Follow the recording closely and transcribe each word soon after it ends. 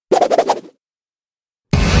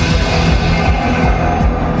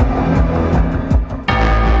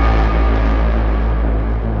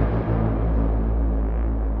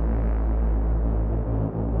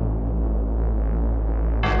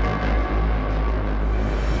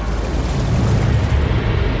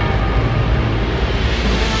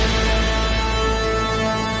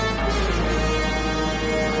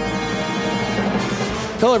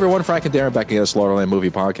Hello, everyone. Frank and Darren back again at Slaughterland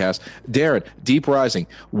Movie Podcast. Darren, Deep Rising,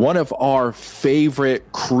 one of our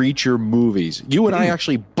favorite creature movies. You and I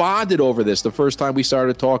actually bonded over this the first time we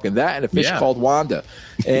started talking. That and a fish called Wanda.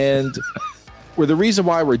 And the reason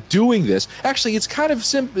why we're doing this, actually, it's kind of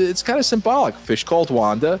symbolic. Fish called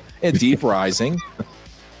Wanda and Deep Rising.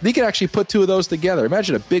 You can actually put two of those together.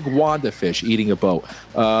 Imagine a big Wanda fish eating a boat.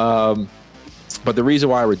 But the reason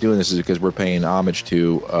why we're doing this is because we're paying homage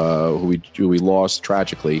to who we lost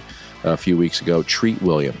tragically a few weeks ago, Treat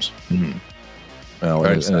Williams. Mm-hmm.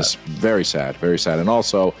 And it's very sad, very sad. And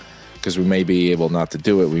also, because we may be able not to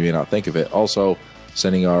do it, we may not think of it. Also,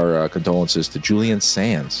 sending our condolences to Julian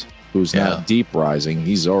Sands, who's not deep rising.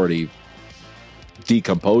 He's already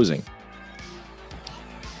decomposing.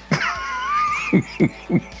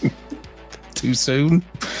 Too soon?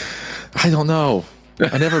 I don't know.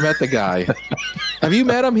 I never met the guy. Have you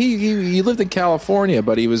met him? He lived in California,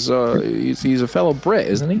 but he was he's a fellow Brit,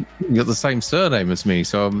 isn't he? You got the same surname as me,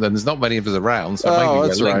 so there's not many of us around. So maybe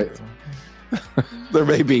that's right. There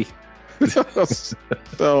may be. Have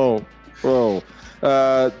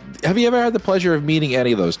you ever had the pleasure of meeting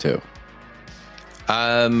any of those two?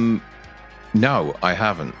 No, I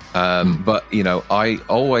haven't. But I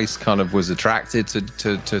always kind of was attracted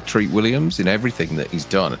to Treat Williams in everything that he's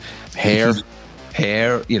done.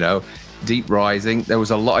 Hair, Deep Rising. There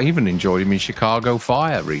was a lot. I even enjoyed him in Chicago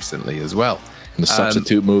Fire recently as well. The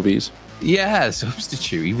Substitute movies. Yeah,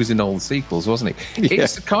 Substitute. He was in all the sequels, wasn't he? Yeah.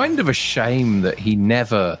 It's kind of a shame that he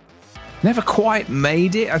never quite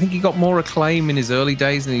made it. I think he got more acclaim in his early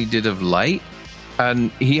days than he did of late.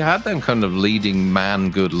 And he had them kind of leading man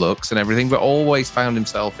good looks and everything, but always found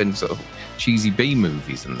himself in sort of cheesy B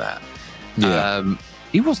movies and that. Yeah.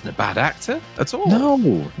 He wasn't a bad actor at all.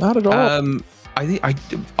 No, not at all. I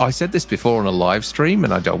said this before on a live stream,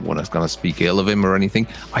 and I don't want to kind of speak ill of him or anything.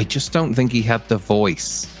 I just don't think he had the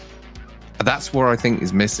voice. That's where I think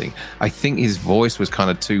is missing. I think his voice was kind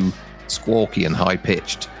of too squawky and high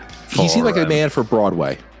pitched. He seemed like a man for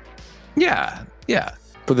Broadway. Yeah.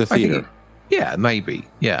 For the theater. Yeah, maybe.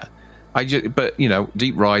 Yeah. But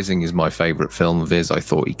Deep Rising is my favorite film of his. I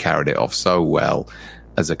thought he carried it off so well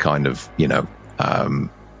as a kind of,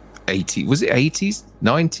 80s, was it 80s,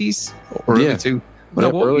 90s, or early two?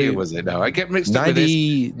 What year was it now? I get mixed up with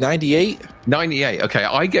this. 98? 98. Okay,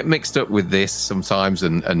 I get mixed up with this sometimes,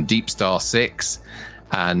 and Deep Star 6,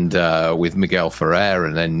 and with Miguel Ferrer,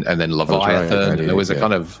 and then Leviathan. And there was a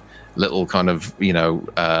kind of little kind of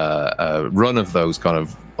run of those kind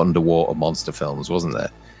of underwater monster films, wasn't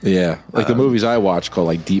there? Yeah, like the movies I watch called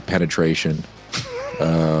like Deep Penetration,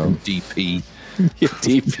 DP,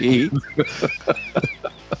 DP,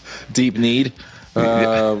 Deep Need.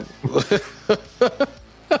 But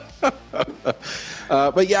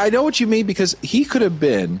yeah, I know what you mean, because he could have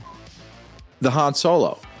been the Han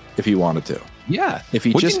Solo if he wanted to. Yeah, if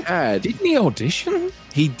he didn't he audition?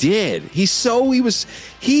 He did. He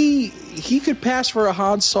could pass for a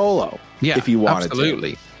Han Solo. Yeah, if he wanted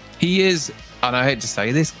absolutely. He is, and I hate to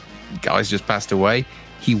say this, guy's just passed away.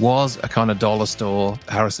 He was a kind of dollar store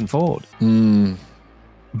Harrison Ford.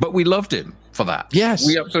 But we loved him for that. Yes,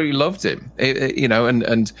 we absolutely loved him.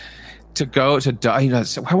 And to go to die.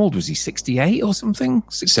 So how old was he? 68 or something?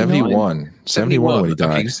 71 when he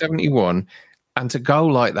died. Okay, 71, and to go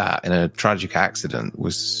like that in a tragic accident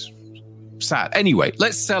was sad. Anyway,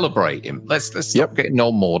 let's celebrate him. Let's stop getting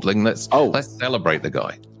all maudling. Let's celebrate the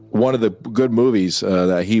guy. One of the good movies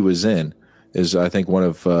that he was in is, I think, one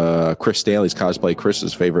of Chris Stanley's cosplay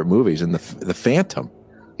Chris's favorite movies, in the Phantom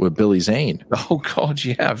with Billy Zane. Oh God,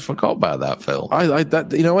 yeah, I forgot about that film.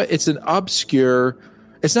 You know what? It's an obscure.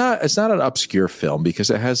 It's not an obscure film because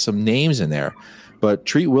it has some names in there, but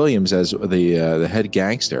Treat Williams as the head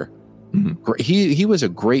gangster, he was a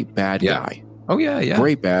great bad guy. Oh yeah,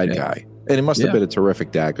 great bad guy, and he must have been a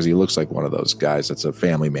terrific dad because he looks like one of those guys that's a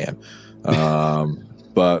family man.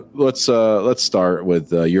 But let's start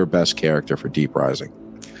with your best character for Deep Rising.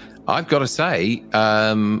 I've got to say,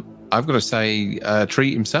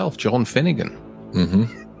 Treat himself, John Finnegan. Mm-hmm.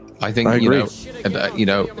 I think I agree.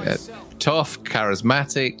 Tough,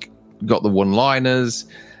 charismatic, got the one-liners.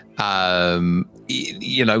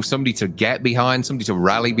 Somebody to get behind, somebody to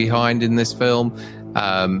rally behind in this film.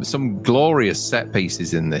 Some glorious set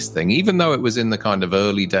pieces in this thing, even though it was in the kind of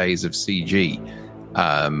early days of CG.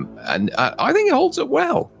 And I think it holds up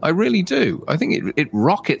well. I really do. I think it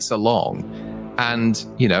rockets along. And,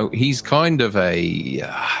 he's kind of a...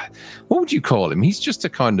 what would you call him? He's just a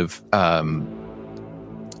kind of...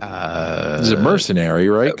 He's a mercenary,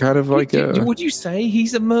 right? Kind of like would you say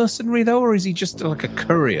he's a mercenary though, or is he just like a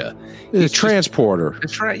courier? He's a transporter.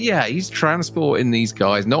 He's transporting these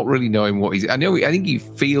guys, not really knowing what he's. I think he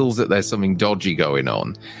feels that there's something dodgy going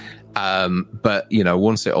on. But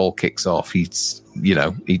once it all kicks off, he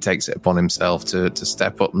takes it upon himself to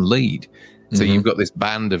step up and lead. So you've got this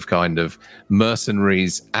band of kind of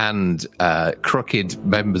mercenaries and crooked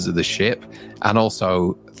members of the ship, and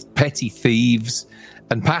also petty thieves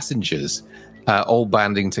and passengers, all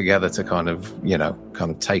banding together to kind of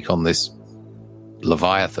take on this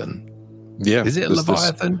Leviathan. Yeah, is it a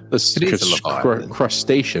Leviathan? It is a Leviathan.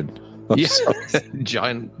 Crustacean.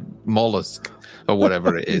 Giant mollusk or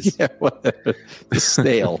whatever it is. Yeah, whatever. The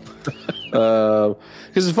snail.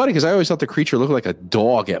 Because it's funny because I always thought the creature looked like a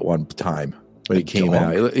dog at one time when he came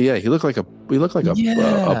out. He looked like a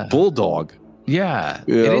bulldog. Yeah,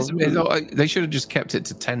 they should have just kept it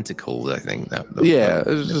to tentacles. I think that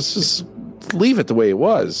just leave it the way it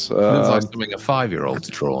was. It's like something a 5-year-old's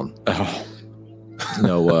drawn. Oh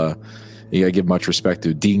no, you gotta give much respect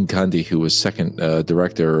to Dean Cundey, who was second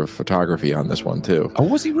director of photography on this one too. Oh,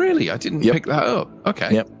 was he really? I didn't pick that up.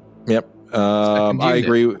 Okay. Yep. I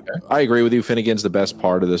agree. Okay. I agree with you. Finnegan's the best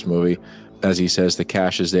part of this movie, as he says, the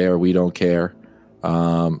cash is there. We don't care.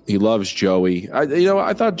 He loves Joey.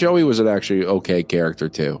 I thought Joey was an actually okay character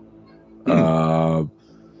too.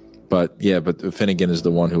 But Finnegan is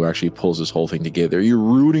the one who actually pulls this whole thing together. You're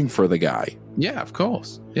rooting for the guy. Yeah, of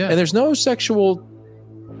course. Yeah. And there's no sexual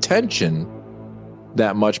tension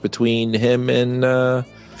that much between him and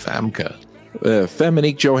Famke.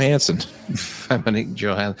 Feminique Johansson. Famke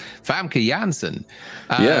Janssen.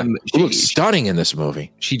 She looks stunning in this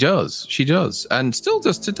movie. She does. And still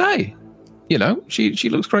does today. She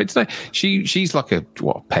looks great today. She's like a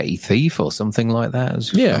petty thief or something like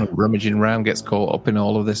that. Kind of rummaging around, gets caught up in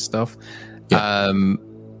all of this stuff. Yeah.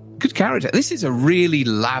 Good character. This is a really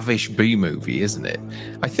lavish B movie, isn't it?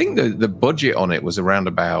 I think the budget on it was around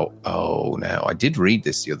about. I did read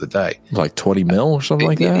this the other day. Like 20 mil or something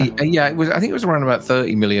like that. Yeah, it was. I think it was around about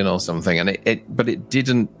 30 million or something, and it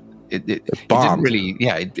didn't. It didn't really.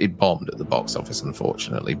 Yeah, it bombed at the box office,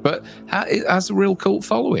 unfortunately. But it has a real cult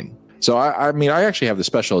following. So I actually have the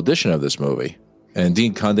special edition of this movie, and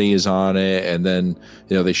Dean Cundey is on it, and then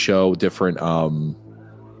they show different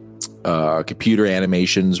computer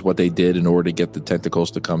animations, what they did in order to get the tentacles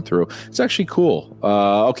to come through. It's actually cool.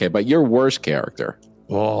 Okay, but your worst character?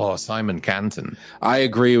 Oh, Simon Canton. I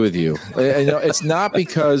agree with you. It's not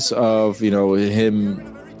because of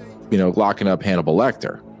him, locking up Hannibal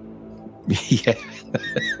Lecter. Yeah.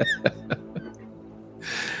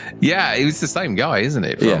 Yeah, it was the same guy, isn't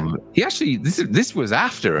it? He actually this was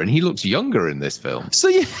after, and he looks younger in this film. So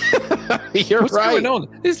you're What's going on?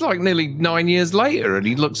 It's like nearly 9 years later, and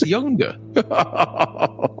he looks younger.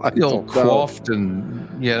 He's all coiffed and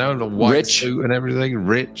the white rich suit and everything,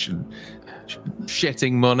 rich and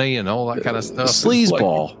shitting money and all that kind of stuff.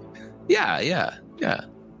 Sleazeball. Yeah.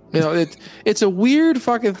 It's a weird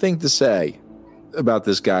fucking thing to say about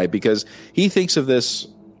this guy because he thinks of this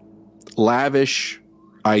lavish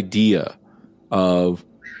idea of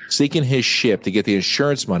sinking his ship to get the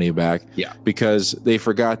insurance money back because they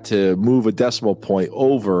forgot to move a decimal point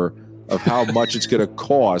over of how much it's going to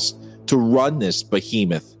cost to run this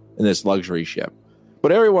behemoth in this luxury ship.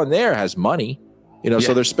 But everyone there has money,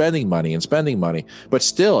 so they're spending money. But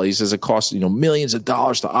still, he says it costs, millions of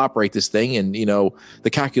dollars to operate this thing. And,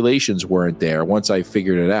 the calculations weren't there once I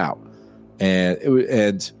figured it out.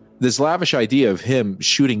 And this lavish idea of him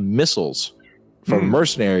shooting missiles from a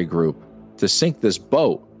mercenary group to sink this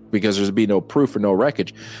boat because there's be no proof or no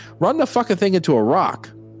wreckage. Run the fucking thing into a rock.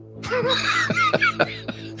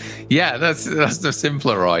 Yeah, that's the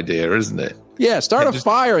simpler idea, isn't it? Yeah, start a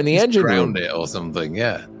fire in the engine room. Ground it or something.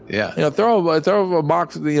 Yeah. Throw a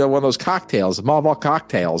mock, one of those cocktails, Molotov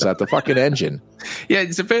cocktails at the fucking engine. Yeah,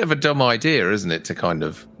 it's a bit of a dumb idea, isn't it? To kind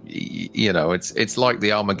of, it's like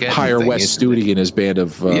the Armageddon. Hire Wes Studi and his band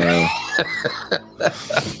of.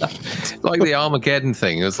 Like the Armageddon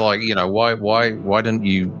thing. It's like, why don't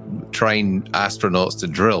you train astronauts to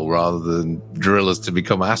drill rather than drillers to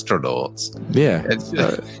become astronauts? Yeah. It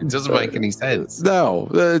doesn't make any sense. No,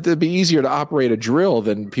 it'd be easier to operate a drill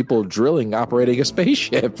than people operating a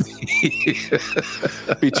spaceship.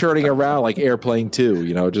 Be turning around like Airplane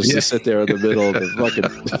 2, just to sit there in the middle of the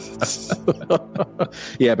fucking.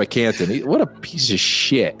 Yeah, but Canton, what a piece of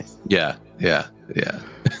shit. Yeah.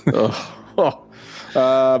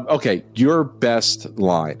 Okay, your best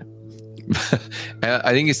line.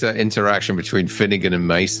 I think it's an interaction between Finnegan and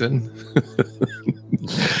Mason.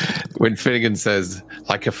 When Finnegan says,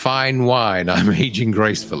 "Like a fine wine, I'm aging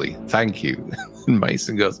gracefully. Thank you." And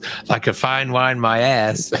Mason goes, like a fine wine, my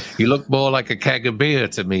ass. You look more like a keg of beer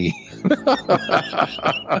to me.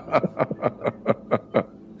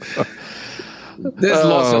 There's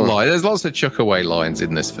lots of lines. There's lots of chuck away lines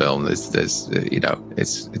in this film. There's you know,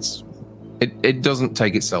 it doesn't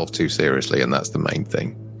take itself too seriously, and that's the main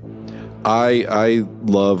thing. I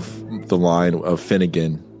love the line of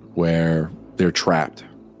Finnegan where they're trapped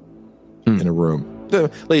in a room.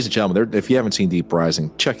 Ladies and gentlemen, if you haven't seen Deep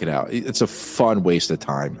Rising, check it out. It's a fun waste of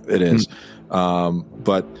time. It is.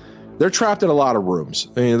 But they're trapped in a lot of rooms.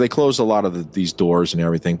 I mean, they close a lot of these doors and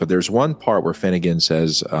everything, but there's one part where Finnegan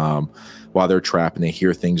says, while they're trapped and they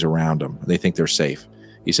hear things around them, they think they're safe.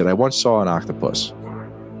 He said, I once saw an octopus.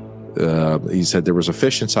 He said there was a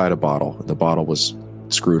fish inside a bottle. The bottle was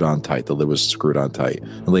screwed on tight. The lid was screwed on tight.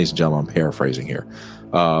 And ladies and gentlemen, I'm paraphrasing here.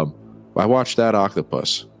 I watched that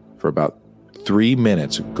octopus for about 3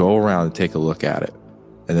 minutes go around and take a look at it,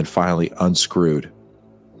 and then finally unscrewed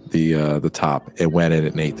the top and went in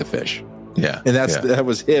and ate the fish. Yeah, and that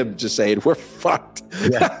was him just saying, "We're fucked."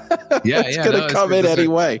 Yeah, it's gonna come in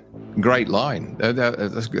anyway. Great line.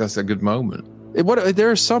 That's a good moment.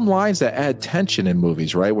 There are some lines that add tension in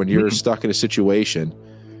movies, right? When you're stuck in a situation,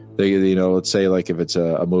 let's say like if it's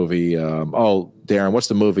a movie. Darren, what's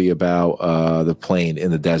the movie about the plane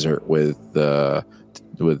in the desert with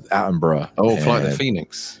Attenborough? Flight of the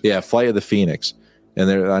Phoenix. Yeah, Flight of the Phoenix. And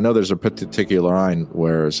I know there's a particular line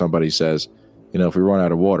where somebody says, if we run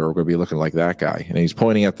out of water, we're going to be looking like that guy. And he's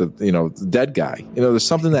pointing at the dead guy. There's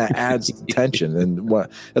something that adds tension. And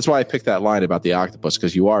that's why I picked that line about the octopus,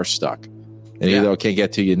 because you are stuck. And even though it can't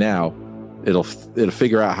get to you now, it'll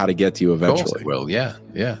figure out how to get to you eventually. Of course it will, yeah.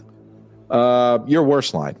 Your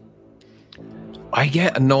worst line. I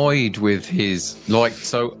get annoyed with his,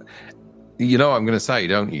 so I'm going to say,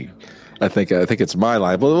 don't you? I think it's my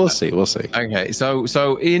line, but we'll see. Okay,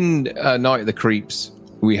 so in Night of the Creeps,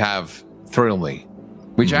 we have Thrill Me,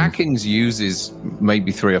 which Atkins uses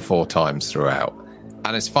maybe 3 or 4 times throughout,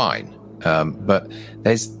 and it's fine. But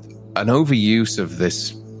there's an overuse of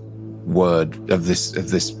this word, of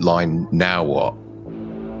this line, now what,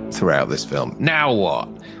 throughout this film. Now what?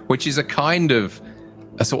 Which is a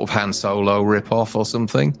sort of Han Solo ripoff or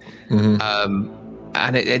something.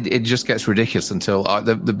 And it just gets ridiculous until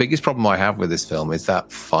the biggest problem I have with this film is that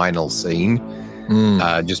final scene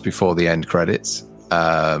just before the end credits,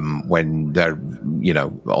 when they're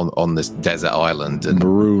on this desert island and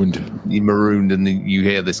marooned, and you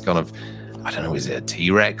hear this kind of, I don't know, is it a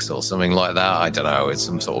T-Rex or something like that? I don't know. It's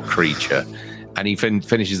some sort of creature, and he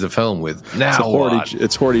finishes the film with now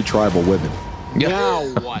it's horny tribal women. Now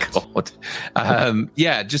what? God. I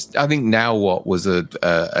think now what was a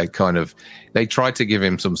kind of, they tried to give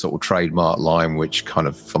him some sort of trademark line, which kind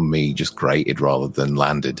of, for me, just grated rather than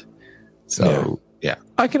landed. So, yeah.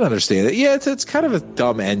 I can understand it. Yeah, it's kind of a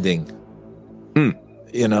dumb ending.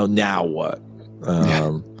 Now what?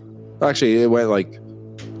 Actually, it went like,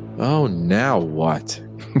 oh, now what?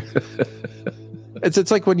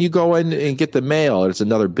 It's like when you go in and get the mail, it's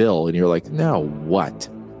another bill, and you're like, now what?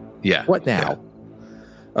 Yeah. What now?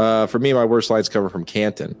 Yeah. For me, my worst lines come from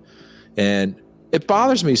Canton. And it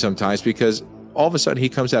bothers me sometimes because all of a sudden he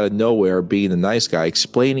comes out of nowhere being the nice guy,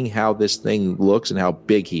 explaining how this thing looks and how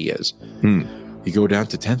big he is. You go down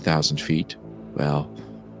to 10,000 feet. Well,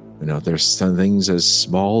 there's some things as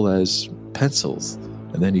small as pencils.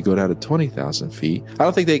 And then you go down to 20,000 feet. I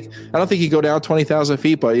don't think you go down 20,000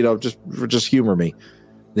 feet, but just humor me.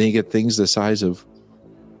 Then you get things the size of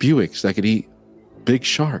Buicks that could eat big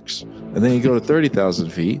sharks. And then you go to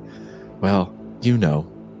 30,000 feet. Well, you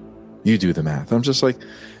do the math. I'm just like,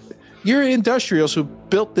 you're industrials who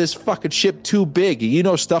built this fucking ship too big. You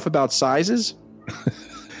know stuff about sizes?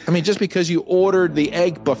 I mean, just because you ordered the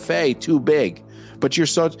egg buffet too big, but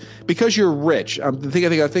because you're rich. I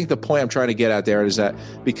think the point I'm trying to get at there is that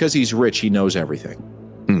because he's rich, he knows everything.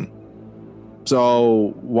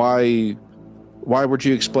 So why were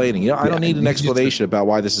you explaining? I don't need an explanation about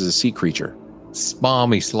why this is a sea creature.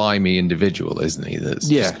 Smarmy, slimy individual, isn't he? That's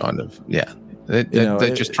just kind of,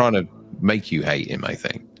 They're just trying to make you hate him, I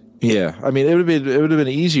think. Yeah, I mean, it would have been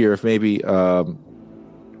easier if maybe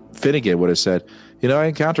Finnegan would have said, I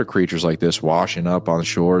encounter creatures like this washing up on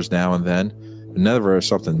shores now and then. Never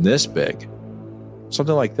something this big,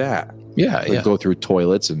 something like that. Yeah, go through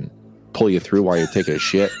toilets and pull you through while you're taking a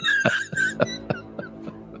shit.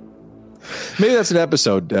 Maybe that's an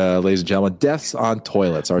episode, ladies and gentlemen. Deaths on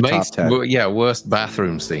toilets, our top 10. Yeah, worst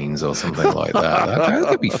bathroom scenes or something like that. That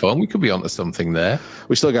could be fun. We could be onto something there.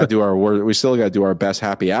 We still got to do our best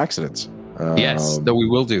happy accidents. Yes, no, we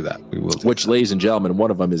will do that. Which, ladies and gentlemen,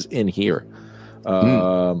 one of them is in here.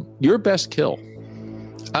 Your best kill.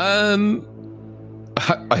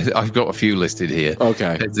 I've got a few listed here.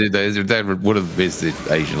 Okay. There's one of them is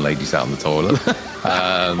the Asian lady sat on the toilet.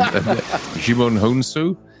 Jimon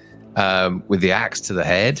Hunsu with the axe to the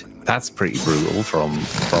head. That's pretty brutal from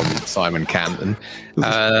Simon Canton.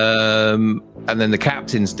 And then the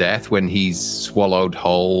captain's death when he's swallowed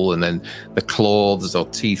whole, and then the claws or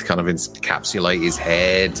teeth kind of encapsulate his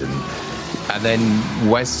head, and then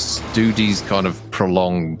Wes Studi's kind of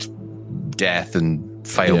prolonged death and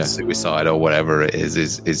failed suicide or whatever it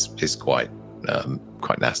is quite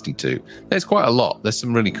nasty too. There's quite a lot. There's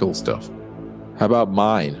some really cool stuff. How about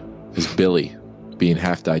mine? Is Billy being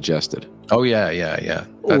half digested? Oh yeah.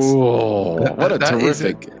 What a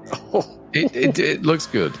terrific! It looks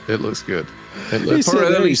good. It looks good. For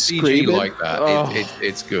an early CG like that,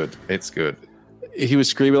 it's good. It's good. He was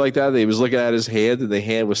screaming like that. He was looking at his hand, and the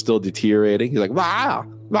hand was still deteriorating. He's like, "Wah,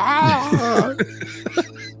 wah."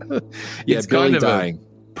 Yeah, it's Billy kind of dying. A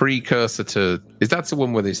precursor to. Is that the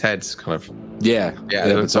one with his head's kind of? Yeah.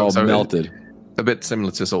 It's all melted. A bit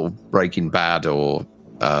similar to sort of Breaking Bad or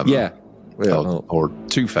or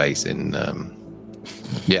Two-Face in with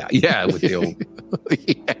the old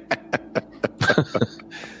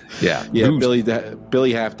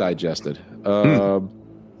Billy half digested.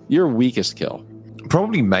 Your weakest kill?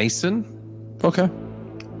 Probably Mason. Okay.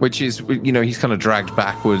 Which is, he's kind of dragged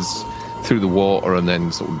backwards through the water and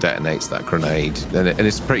then sort of detonates that grenade, and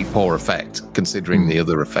it's a pretty poor effect considering the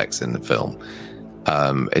other effects in the film.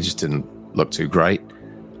 It just didn't look too great.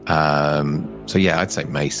 So yeah, I'd say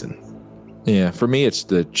Mason. Yeah, for me, it's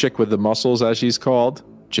the chick with the muscles, as she's called.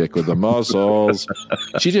 Chick with the muscles.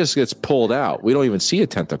 She just gets pulled out. We don't even see a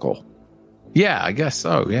tentacle. Yeah, I guess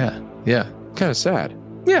so. Yeah. Kind of sad.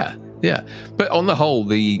 Yeah. But on the whole,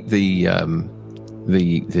 the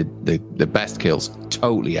best kills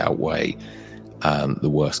totally outweigh the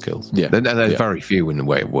worst kills. Yeah, and there's very few in the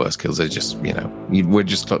way of worst kills. They're just we're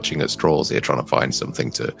just clutching at straws here, trying to find something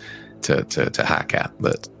to hack at.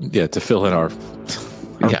 But to fill in our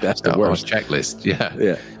best and worst checklist.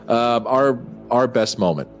 Yeah. Our best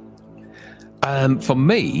moment. For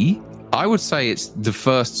me, I would say it's the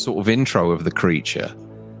first sort of intro of the creature.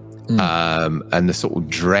 And the sort of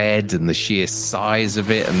dread and the sheer size of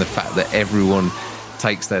it, and the fact that everyone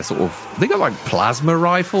takes their they got like plasma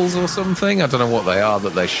rifles or something. I don't know what they are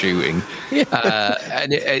that they're shooting.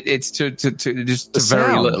 And it's to just to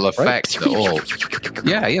very little effect at all.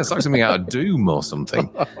 Yeah, it's like something out of Doom or something.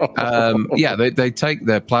 They take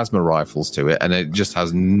their plasma rifles to it, and it just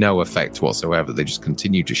has no effect whatsoever. They just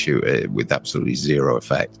continue to shoot it with absolutely zero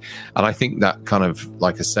effect. And I think that kind of,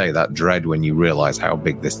 like I say, that dread when you realize how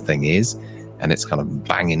big this thing is, and it's kind of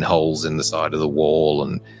banging holes in the side of the wall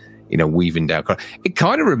and weaving down. It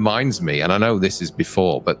kind of reminds me, and I know this is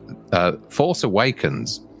before, but Force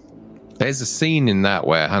Awakens, there's a scene in that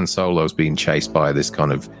where Han Solo's being chased by this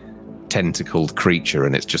kind of tentacled creature,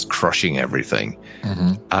 and it's just crushing everything.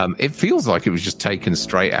 It feels like it was just taken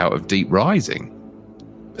straight out of Deep Rising.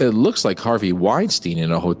 It looks like Harvey Weinstein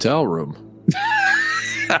in a hotel room.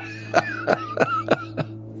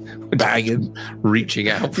 Banging, reaching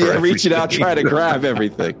out for everything. Reaching out, trying to grab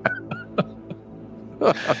everything.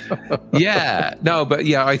 I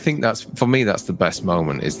think that's the best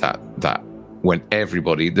moment, is that when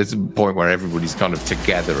there's a point where everybody's kind of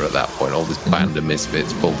together at that point, all this band of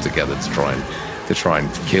misfits pulled together to try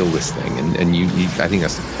and kill this thing, and you I think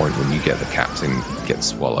that's the point when you get the captain gets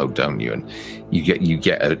swallowed, don't you, and you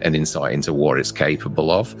get an insight into what it's capable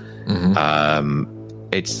of.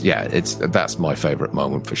 That's my favorite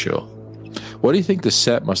moment for sure. What do you think the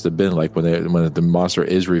set must have been like when the monster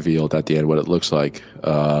is revealed at the end? What it looks like?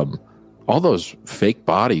 All those fake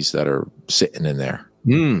bodies that are sitting in there.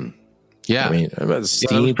 Yeah, I mean,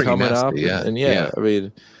 steam coming up. Yeah. I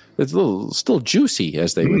mean, it's still juicy,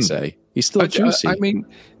 as they would say. He's still juicy. I mean,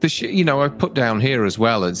 I put down here as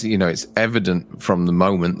well as it's evident from the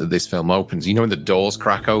moment that this film opens. When the doors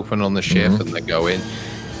crack open on the ship and they go in.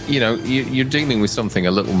 You're dealing with something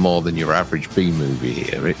a little more than your average B movie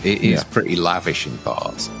here. It is pretty lavish in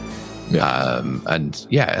parts. Even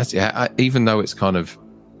though it's kind of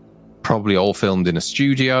probably all filmed in a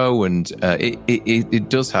studio, and it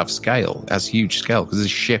does have scale, has huge scale, because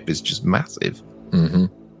this ship is just massive.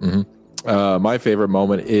 My favorite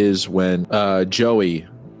moment is when Joey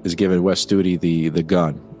is giving Wes Studi the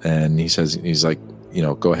gun, and he's like,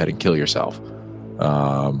 go ahead and kill yourself.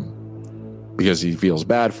 Because he feels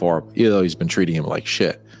bad for him, even though he's been treating him like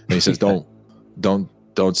shit. And he says, don't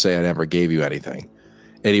say I never gave you anything.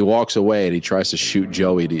 And he walks away and he tries to shoot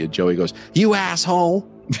Joey. Joey goes, "You asshole."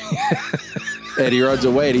 And he runs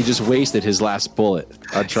away, and he just wasted his last bullet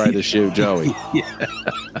on trying to shoot Joey.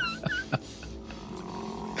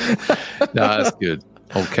 No, that's good.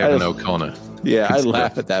 Old Kevin O'Connor. Yeah, I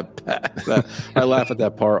laugh at that. I laugh at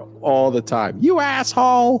that part all the time. You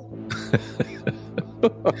asshole!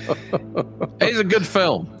 It's a good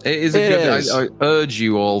film. It is a good. I urge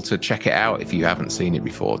you all to check it out if you haven't seen it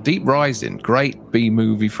before. Deep Rising, great B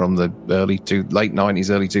movie from the late 90s,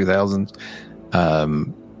 early 2000s.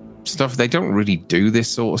 Stuff they don't really do this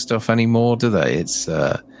sort of stuff anymore, do they? It's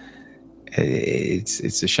a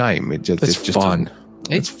shame. It's just fun.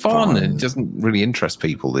 It's fun. It doesn't really interest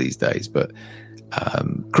people these days, but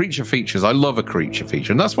creature features. I love a creature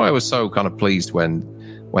feature, and that's why I was so kind of pleased when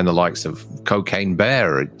the likes of Cocaine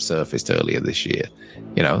Bear surfaced earlier this year.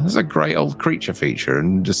 You know, there's a great old creature feature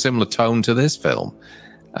and a similar tone to this film.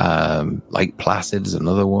 Lake Placid's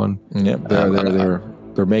another one. Yep,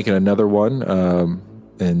 they're making another one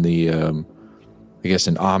in the I guess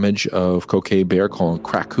in homage of Cocaine Bear, called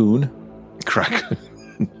Crackoon.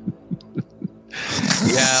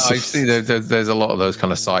 Yeah, I see. There's a lot of those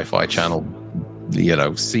kind of Sci-Fi Channel,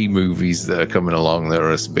 C movies that are coming along that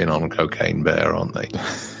are a spin on Cocaine Bear, aren't they?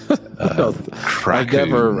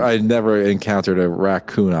 I never encountered a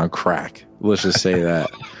raccoon on crack. Let's just say that.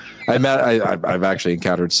 I've actually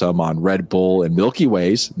encountered some on Red Bull and Milky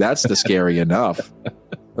Ways. That's the scary enough.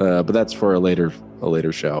 But that's for a later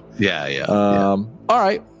show. Yeah. All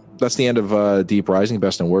right. That's the end of Deep Rising,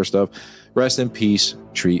 best and worst of. Rest in peace,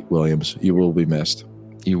 Treat Williams. You will be missed.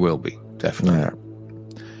 You will be, definitely. Right.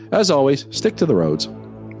 As always, stick to the roads.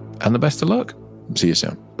 And the best of luck. See you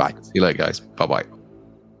soon. Bye. See you later, guys. Bye-bye.